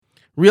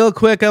Real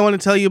quick, I want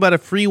to tell you about a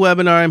free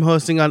webinar I'm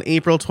hosting on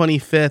April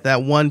 25th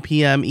at 1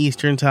 p.m.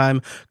 Eastern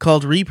Time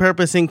called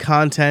Repurposing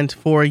Content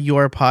for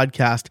Your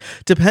Podcast.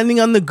 Depending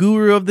on the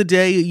guru of the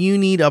day, you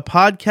need a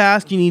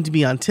podcast, you need to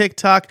be on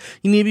TikTok,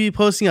 you need to be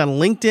posting on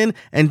LinkedIn,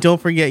 and don't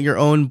forget your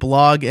own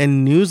blog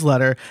and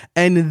newsletter.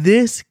 And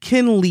this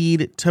can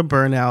lead to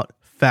burnout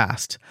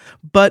fast.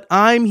 But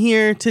I'm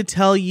here to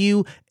tell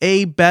you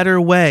a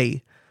better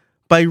way.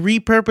 By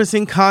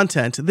repurposing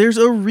content, there's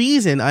a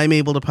reason I'm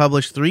able to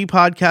publish 3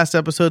 podcast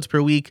episodes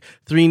per week,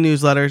 3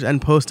 newsletters,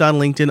 and post on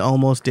LinkedIn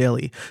almost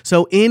daily.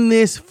 So in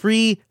this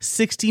free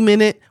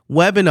 60-minute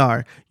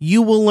webinar,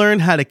 you will learn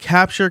how to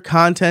capture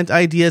content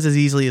ideas as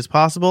easily as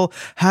possible,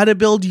 how to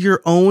build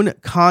your own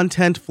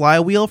content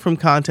flywheel from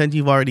content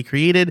you've already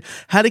created,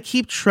 how to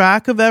keep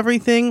track of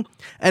everything,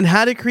 and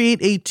how to create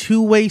a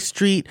two-way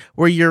street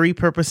where you're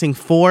repurposing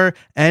for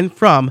and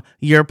from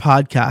your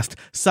podcast.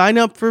 Sign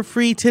up for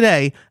free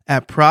today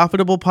at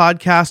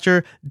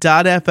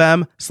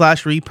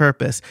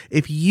profitablepodcaster.fm/repurpose.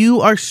 If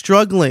you are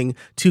struggling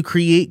to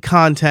create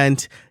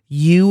content,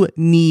 you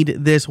need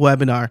this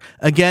webinar.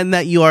 Again,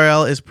 that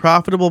URL is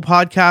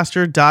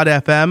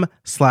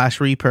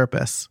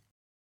profitablepodcaster.fm/repurpose.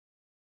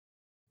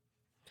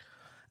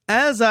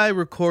 As I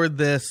record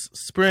this,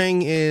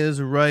 spring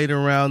is right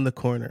around the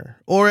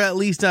corner, or at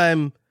least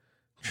I'm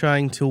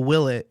trying to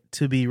will it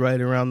to be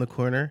right around the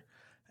corner.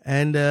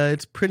 And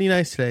it's pretty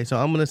nice today, so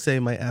I'm going to say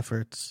my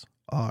efforts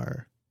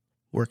are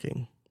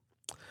working.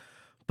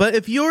 But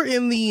if you're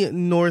in the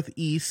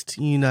Northeast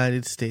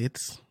United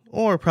States,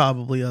 or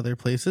probably other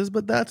places,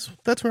 but that's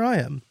where I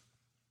am,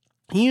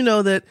 you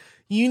know that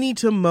you need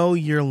to mow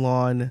your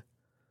lawn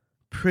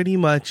pretty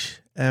much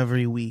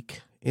every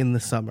week in the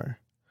summer.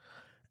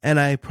 And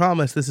I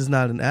promise this is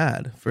not an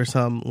ad for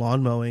some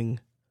lawn mowing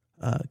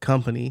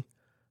company.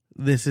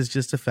 This is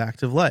just a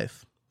fact of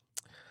life.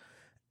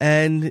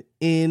 And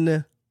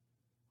in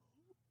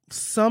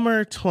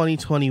summer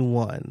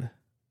 2021,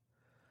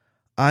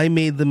 I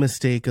made the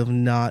mistake of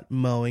not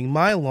mowing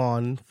my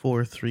lawn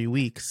for 3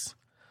 weeks.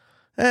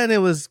 And it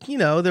was,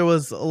 there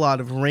was a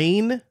lot of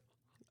rain,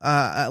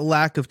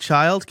 lack of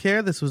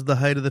childcare. This was the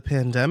height of the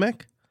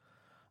pandemic.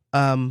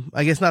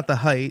 I guess not the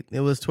height.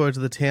 It was towards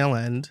the tail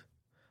end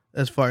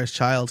as far as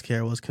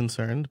childcare was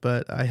concerned,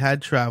 but I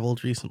had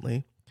traveled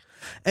recently.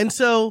 And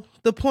so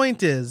the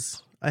point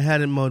is, I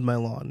hadn't mowed my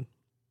lawn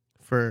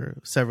for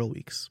several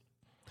weeks.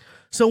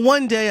 So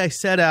one day I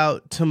set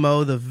out to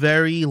mow the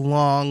very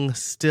long,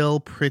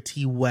 still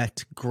pretty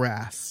wet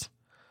grass.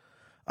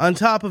 On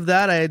top of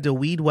that, I had to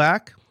weed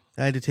whack.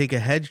 I had to take a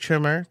hedge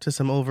trimmer to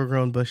some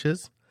overgrown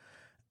bushes.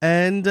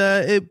 And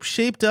it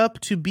shaped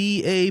up to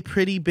be a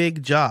pretty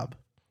big job.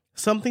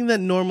 Something that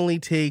normally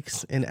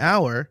takes an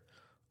hour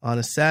on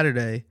a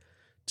Saturday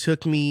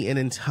took me an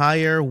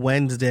entire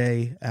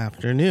Wednesday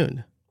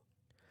afternoon.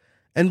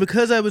 And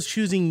because I was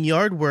choosing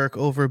yard work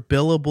over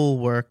billable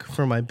work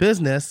for my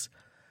business,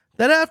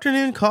 that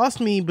afternoon cost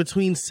me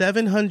between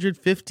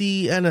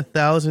 $750 and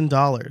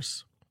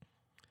 $1,000.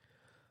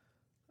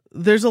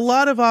 There's a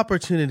lot of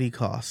opportunity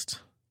cost.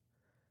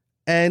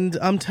 And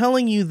I'm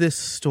telling you this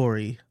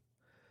story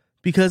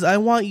because I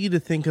want you to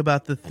think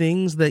about the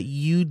things that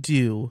you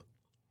do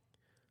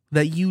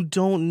that you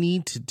don't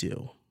need to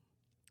do,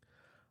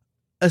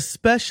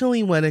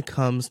 especially when it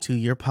comes to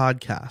your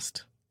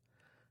podcast.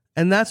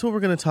 And that's what we're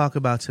going to talk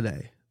about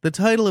today. The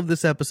title of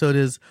this episode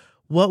is,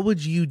 What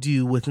Would You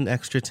Do with an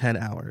Extra 10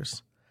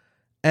 Hours?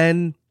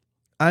 And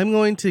I'm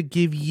going to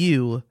give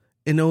you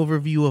an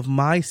overview of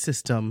my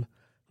system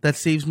that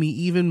saves me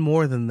even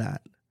more than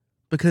that,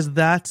 because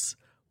that's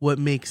what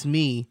makes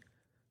me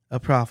a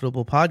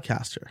profitable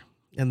podcaster.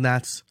 And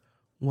that's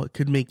what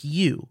could make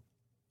you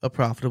a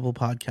profitable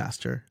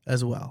podcaster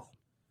as well.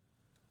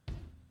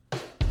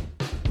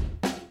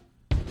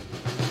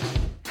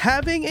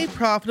 Having a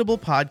profitable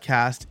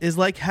podcast is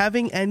like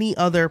having any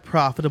other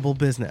profitable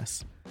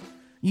business.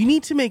 You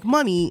need to make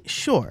money,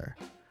 sure,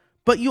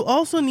 but you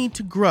also need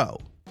to grow.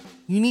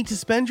 You need to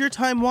spend your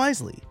time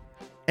wisely,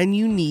 and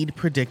you need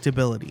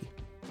predictability.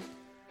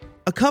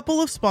 A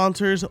couple of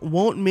sponsors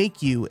won't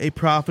make you a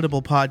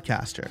profitable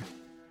podcaster,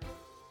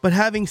 but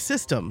having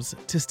systems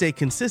to stay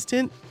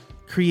consistent,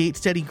 create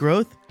steady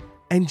growth,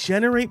 and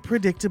generate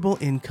predictable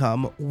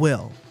income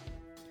will.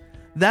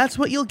 That's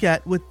what you'll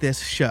get with this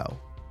show.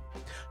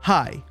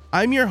 Hi,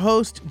 I'm your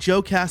host,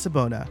 Joe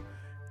Casabona,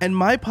 and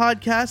my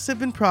podcasts have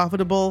been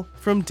profitable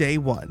from day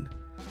one.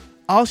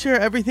 I'll share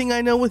everything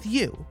I know with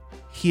you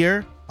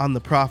here on The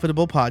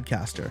Profitable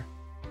Podcaster.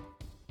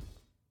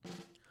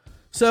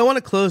 So I want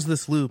to close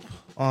this loop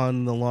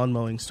on the lawn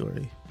mowing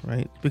story,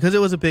 right? Because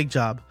it was a big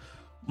job.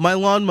 My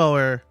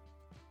lawnmower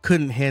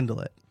couldn't handle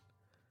it.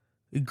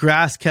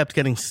 Grass kept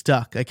getting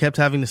stuck. I kept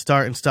having to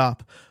start and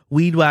stop.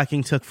 Weed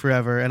whacking took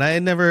forever, and I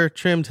had never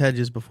trimmed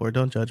hedges before.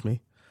 Don't judge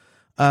me.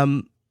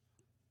 But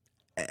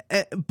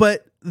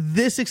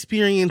this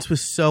experience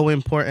was so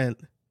important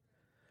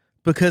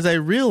because I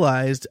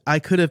realized I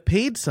could have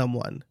paid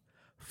someone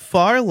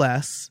far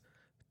less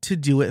to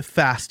do it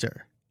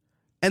faster.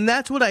 And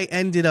that's what I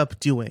ended up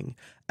doing.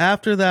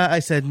 After that, I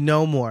said,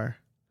 no more.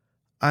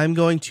 I'm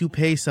going to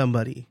pay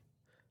somebody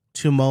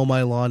to mow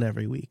my lawn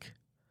every week.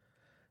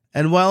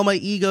 And while my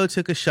ego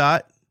took a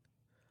shot,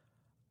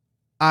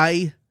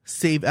 I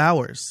save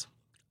hours.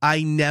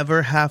 I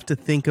never have to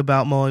think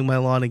about mowing my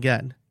lawn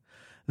again.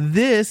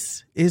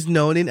 This is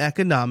known in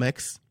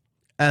economics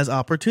as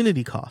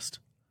opportunity cost.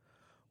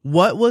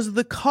 What was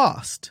the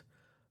cost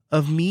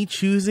of me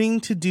choosing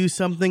to do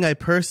something I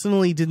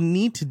personally didn't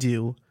need to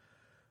do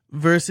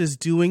versus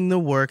doing the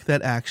work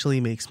that actually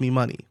makes me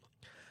money?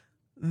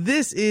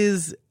 This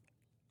is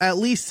at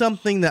least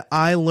something that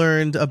I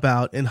learned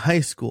about in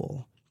high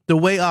school. The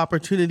way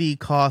opportunity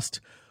cost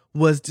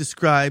was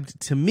described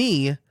to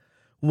me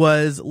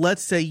was,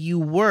 let's say you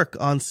work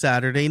on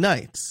Saturday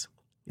nights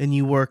and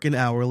you work an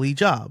hourly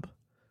job.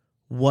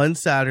 One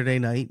Saturday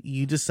night,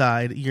 you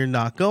decide you're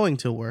not going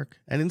to work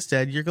and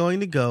instead you're going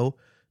to go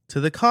to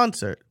the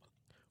concert.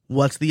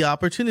 What's the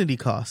opportunity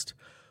cost?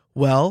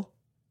 Well,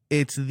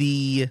 it's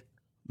the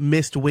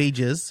missed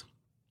wages.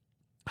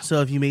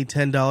 So if you made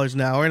 $10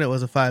 an hour and it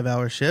was a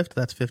 5-hour shift,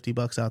 that's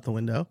 $50 out the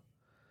window.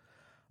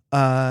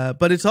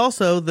 But it's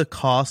also the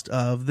cost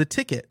of the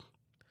ticket.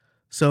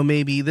 So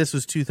maybe this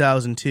was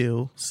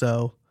 2002.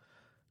 So,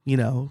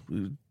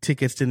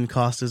 tickets didn't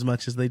cost as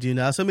much as they do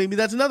now. So maybe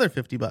that's another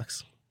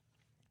 $50.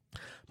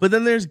 But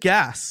then there's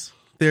gas,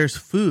 there's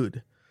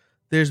food,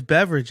 there's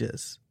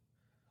beverages.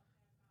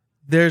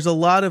 There's a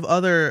lot of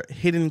other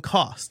hidden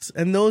costs,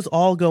 and those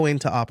all go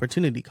into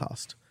opportunity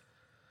cost.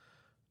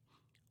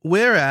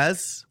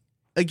 Whereas,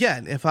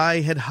 again, if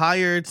I had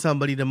hired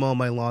somebody to mow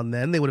my lawn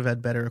then, they would have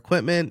had better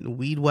equipment, and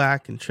weed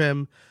whack and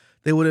trim.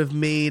 They would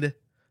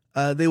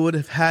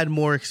have had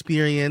more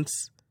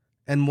experience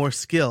and more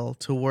skill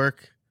to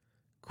work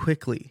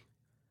quickly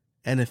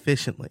and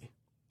efficiently.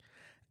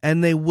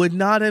 And they would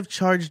not have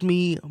charged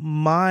me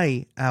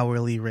my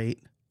hourly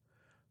rate,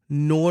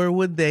 nor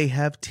would they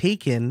have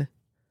taken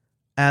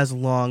as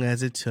long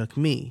as it took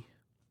me.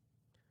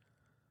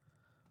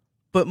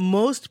 But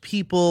most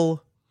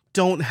people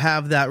don't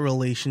have that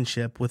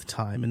relationship with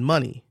time and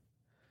money.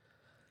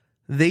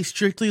 They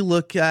strictly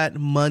look at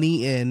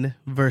money in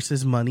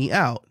versus money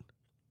out.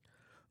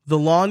 The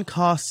lawn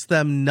costs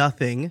them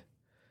nothing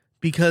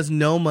because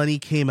no money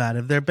came out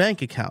of their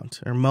bank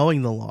account, or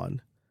mowing the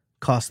lawn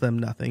cost them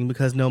nothing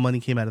because no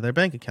money came out of their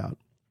bank account.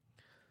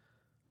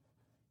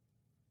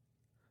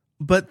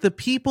 But the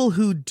people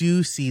who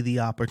do see the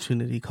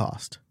opportunity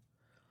cost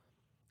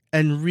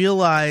and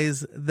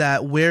realize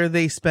that where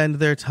they spend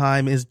their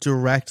time is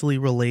directly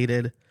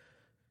related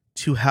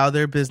to how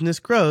their business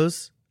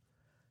grows,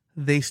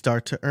 they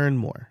start to earn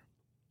more.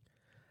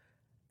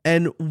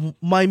 And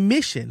my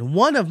mission,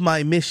 one of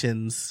my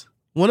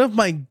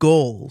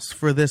goals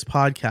for this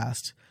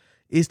podcast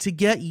is to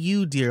get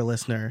you, dear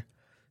listener,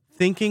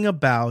 thinking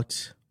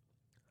about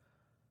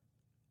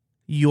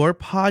your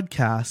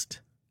podcast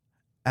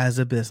as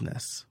a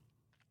business.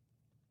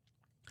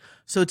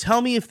 So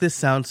tell me if this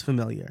sounds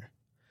familiar.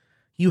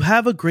 You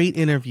have a great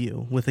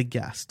interview with a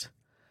guest.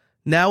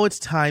 Now it's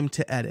time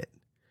to edit.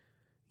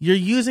 You're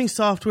using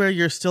software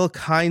you're still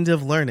kind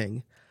of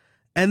learning,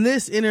 and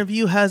this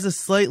interview has a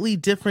slightly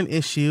different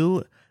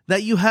issue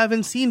that you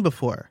haven't seen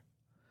before.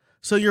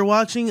 So you're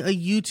watching a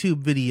YouTube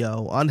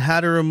video on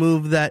how to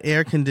remove that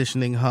air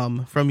conditioning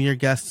hum from your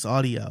guest's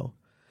audio.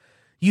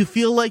 You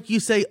feel like you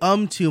say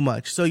too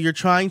much, so you're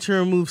trying to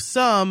remove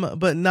some,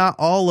 but not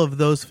all of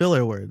those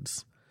filler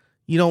words.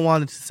 You don't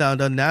want it to sound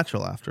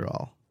unnatural after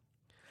all.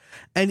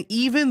 And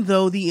even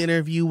though the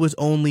interview was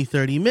only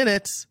 30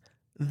 minutes,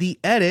 the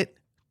edit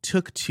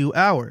took 2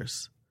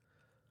 hours.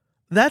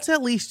 That's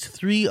at least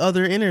 3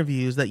 other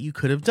interviews that you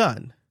could have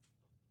done.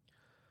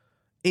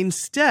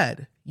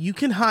 Instead, you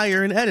can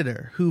hire an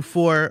editor who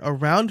for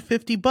around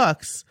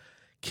 $50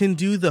 can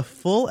do the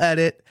full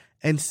edit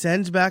and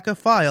send back a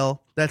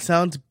file that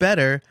sounds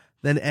better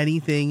than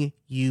anything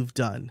you've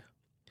done.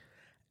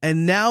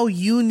 And now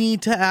you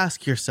need to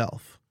ask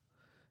yourself,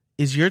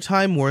 is your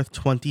time worth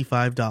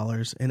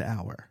 $25 an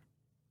hour?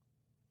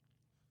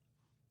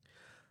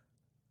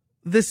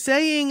 The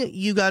saying,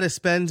 you gotta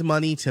spend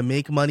money to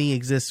make money,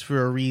 exists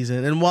for a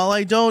reason. And while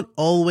I don't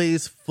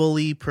always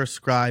fully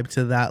prescribe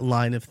to that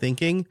line of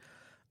thinking,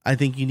 I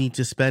think you need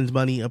to spend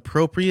money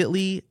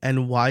appropriately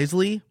and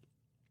wisely.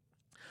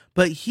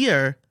 But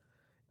here,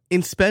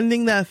 in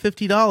spending that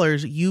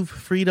 $50, you've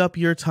freed up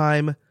your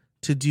time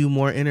to do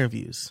more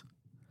interviews.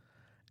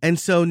 And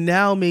so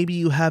now maybe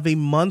you have a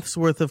month's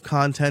worth of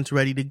content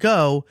ready to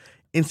go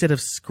instead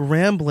of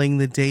scrambling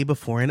the day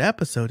before an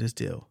episode is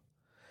due.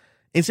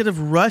 Instead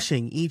of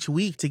rushing each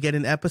week to get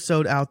an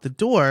episode out the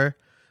door,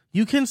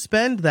 you can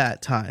spend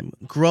that time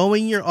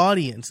growing your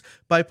audience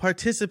by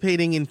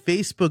participating in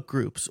Facebook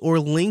groups or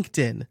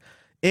LinkedIn,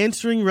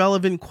 answering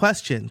relevant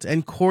questions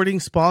and courting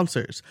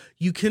sponsors.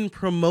 You can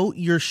promote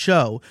your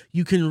show.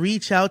 You can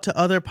reach out to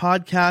other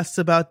podcasts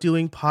about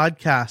doing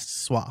podcast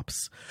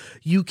swaps.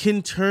 You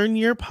can turn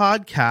your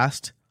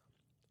podcast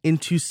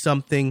into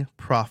something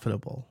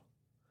profitable.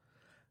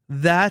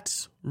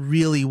 That's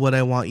really what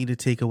I want you to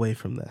take away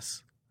from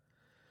this.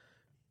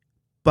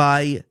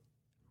 By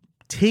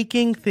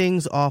taking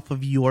things off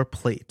of your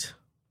plate,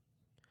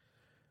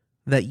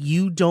 that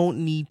you don't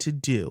need to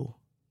do,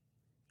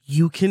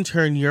 you can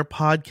turn your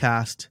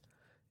podcast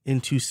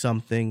into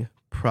something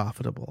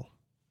profitable.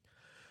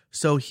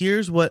 So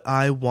here's what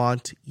I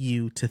want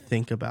you to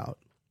think about.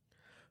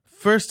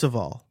 First of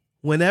all,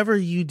 whenever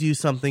you do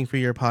something for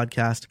your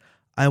podcast,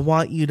 I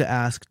want you to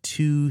ask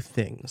two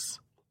things.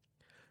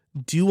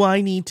 Do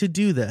I need to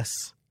do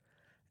this?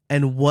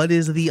 And what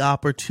is the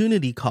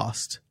opportunity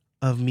cost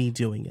of me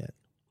doing it?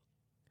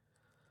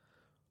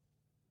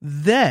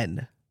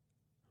 Then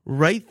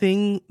write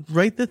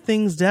the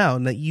things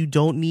down that you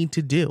don't need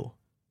to do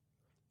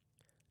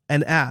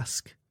and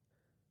ask,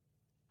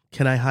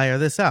 can I hire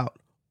this out?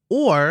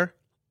 Or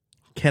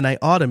can I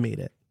automate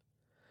it?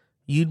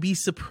 You'd be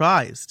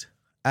surprised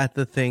at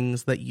the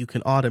things that you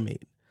can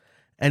automate.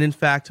 And in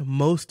fact,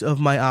 most of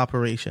my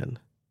operation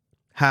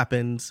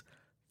happens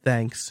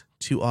thanks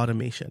to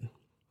automation.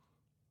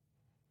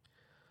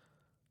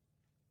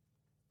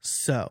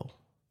 So,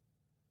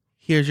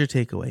 here's your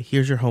takeaway.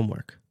 Here's your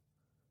homework.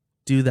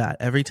 Do that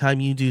every time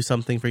you do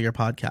something for your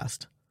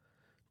podcast.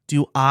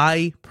 Do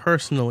I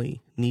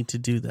personally need to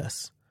do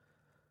this?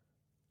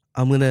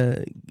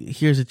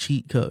 Here's a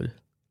cheat code.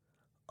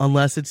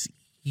 Unless it's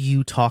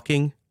you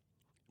talking,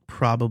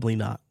 probably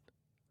not.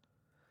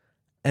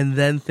 And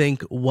then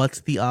think,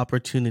 what's the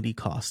opportunity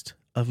cost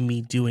of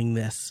me doing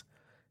this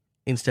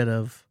instead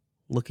of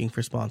looking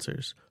for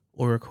sponsors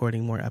or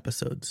recording more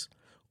episodes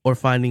or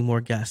finding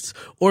more guests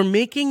or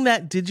making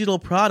that digital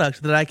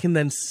product that I can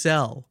then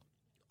sell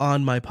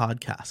on my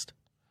podcast?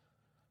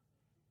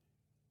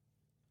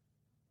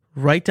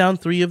 Write down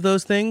 3 of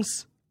those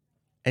things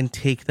and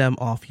take them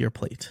off your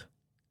plate.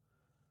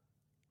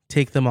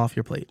 Take them off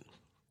your plate.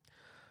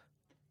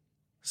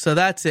 So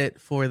that's it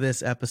for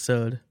this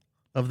episode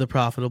of The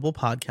Profitable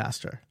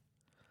Podcaster.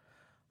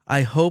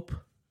 I hope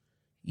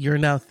you're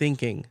now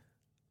thinking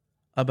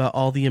about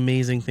all the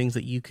amazing things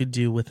that you could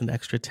do with an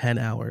extra 10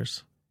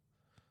 hours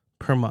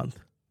per month.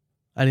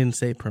 I didn't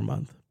say per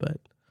month, but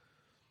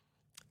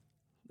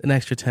an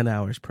extra 10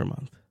 hours per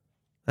month.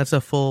 That's a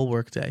full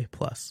workday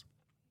plus.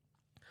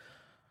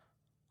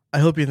 I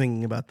hope you're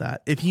thinking about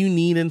that. If you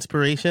need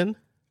inspiration,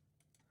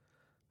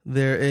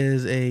 there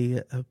is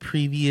a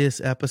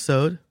previous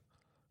episode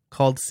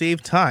called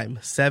Save Time,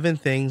 7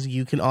 things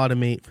you can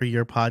automate for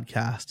your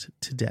podcast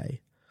today.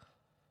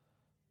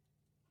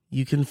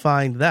 You can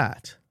find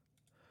that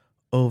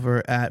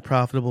over at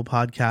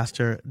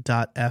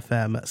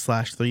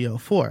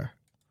profitablepodcaster.fm/304.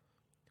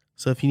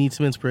 So if you need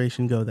some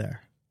inspiration, go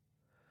there.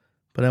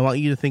 But I want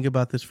you to think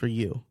about this for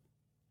you.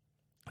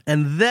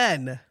 And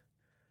then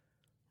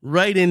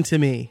write into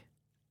me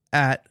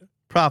at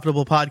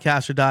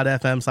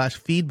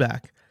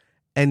profitablepodcaster.fm/feedback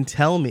and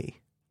tell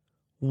me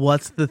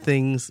what are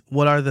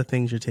the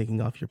things you're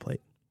taking off your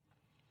plate.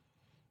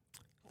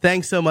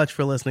 Thanks so much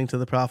for listening to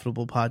The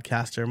Profitable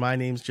Podcaster. My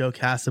name's Joe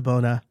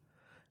Casabona.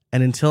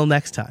 And until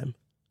next time,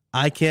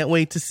 I can't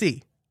wait to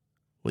see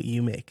what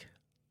you make.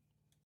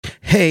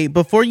 Hey,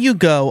 before you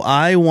go,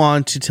 I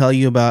want to tell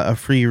you about a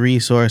free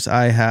resource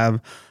I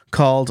have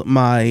called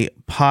my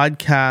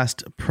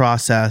podcast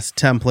process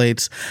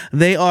templates.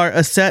 They are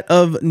a set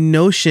of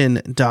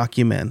Notion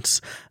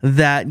documents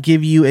that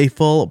give you a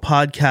full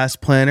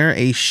podcast planner,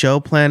 a show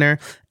planner,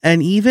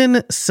 and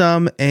even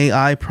some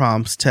AI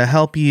prompts to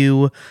help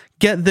you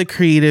get the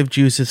creative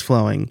juices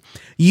flowing.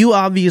 You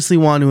obviously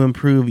want to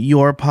improve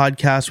your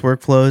podcast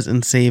workflows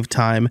and save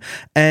time,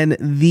 and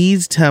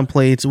these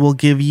templates will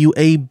give you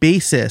a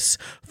basis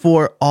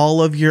for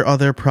all of your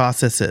other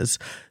processes.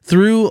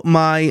 Through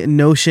my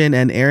Notion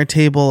and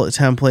Airtable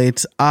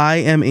templates, I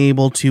am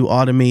able to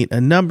automate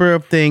a number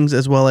of things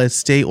as well as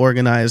stay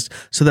organized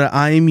so that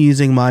I am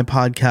using my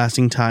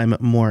podcasting time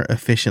more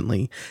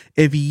efficiently.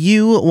 If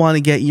you want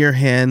to get your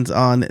hands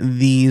on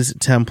these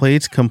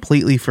templates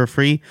completely for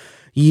free,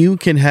 you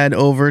can head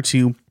over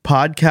to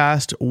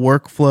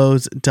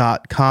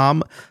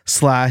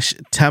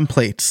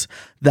podcastworkflows.com/templates.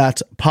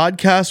 That's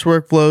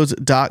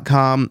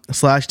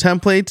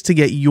podcastworkflows.com/templates to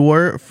get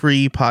your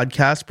free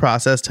podcast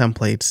process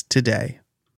templates today.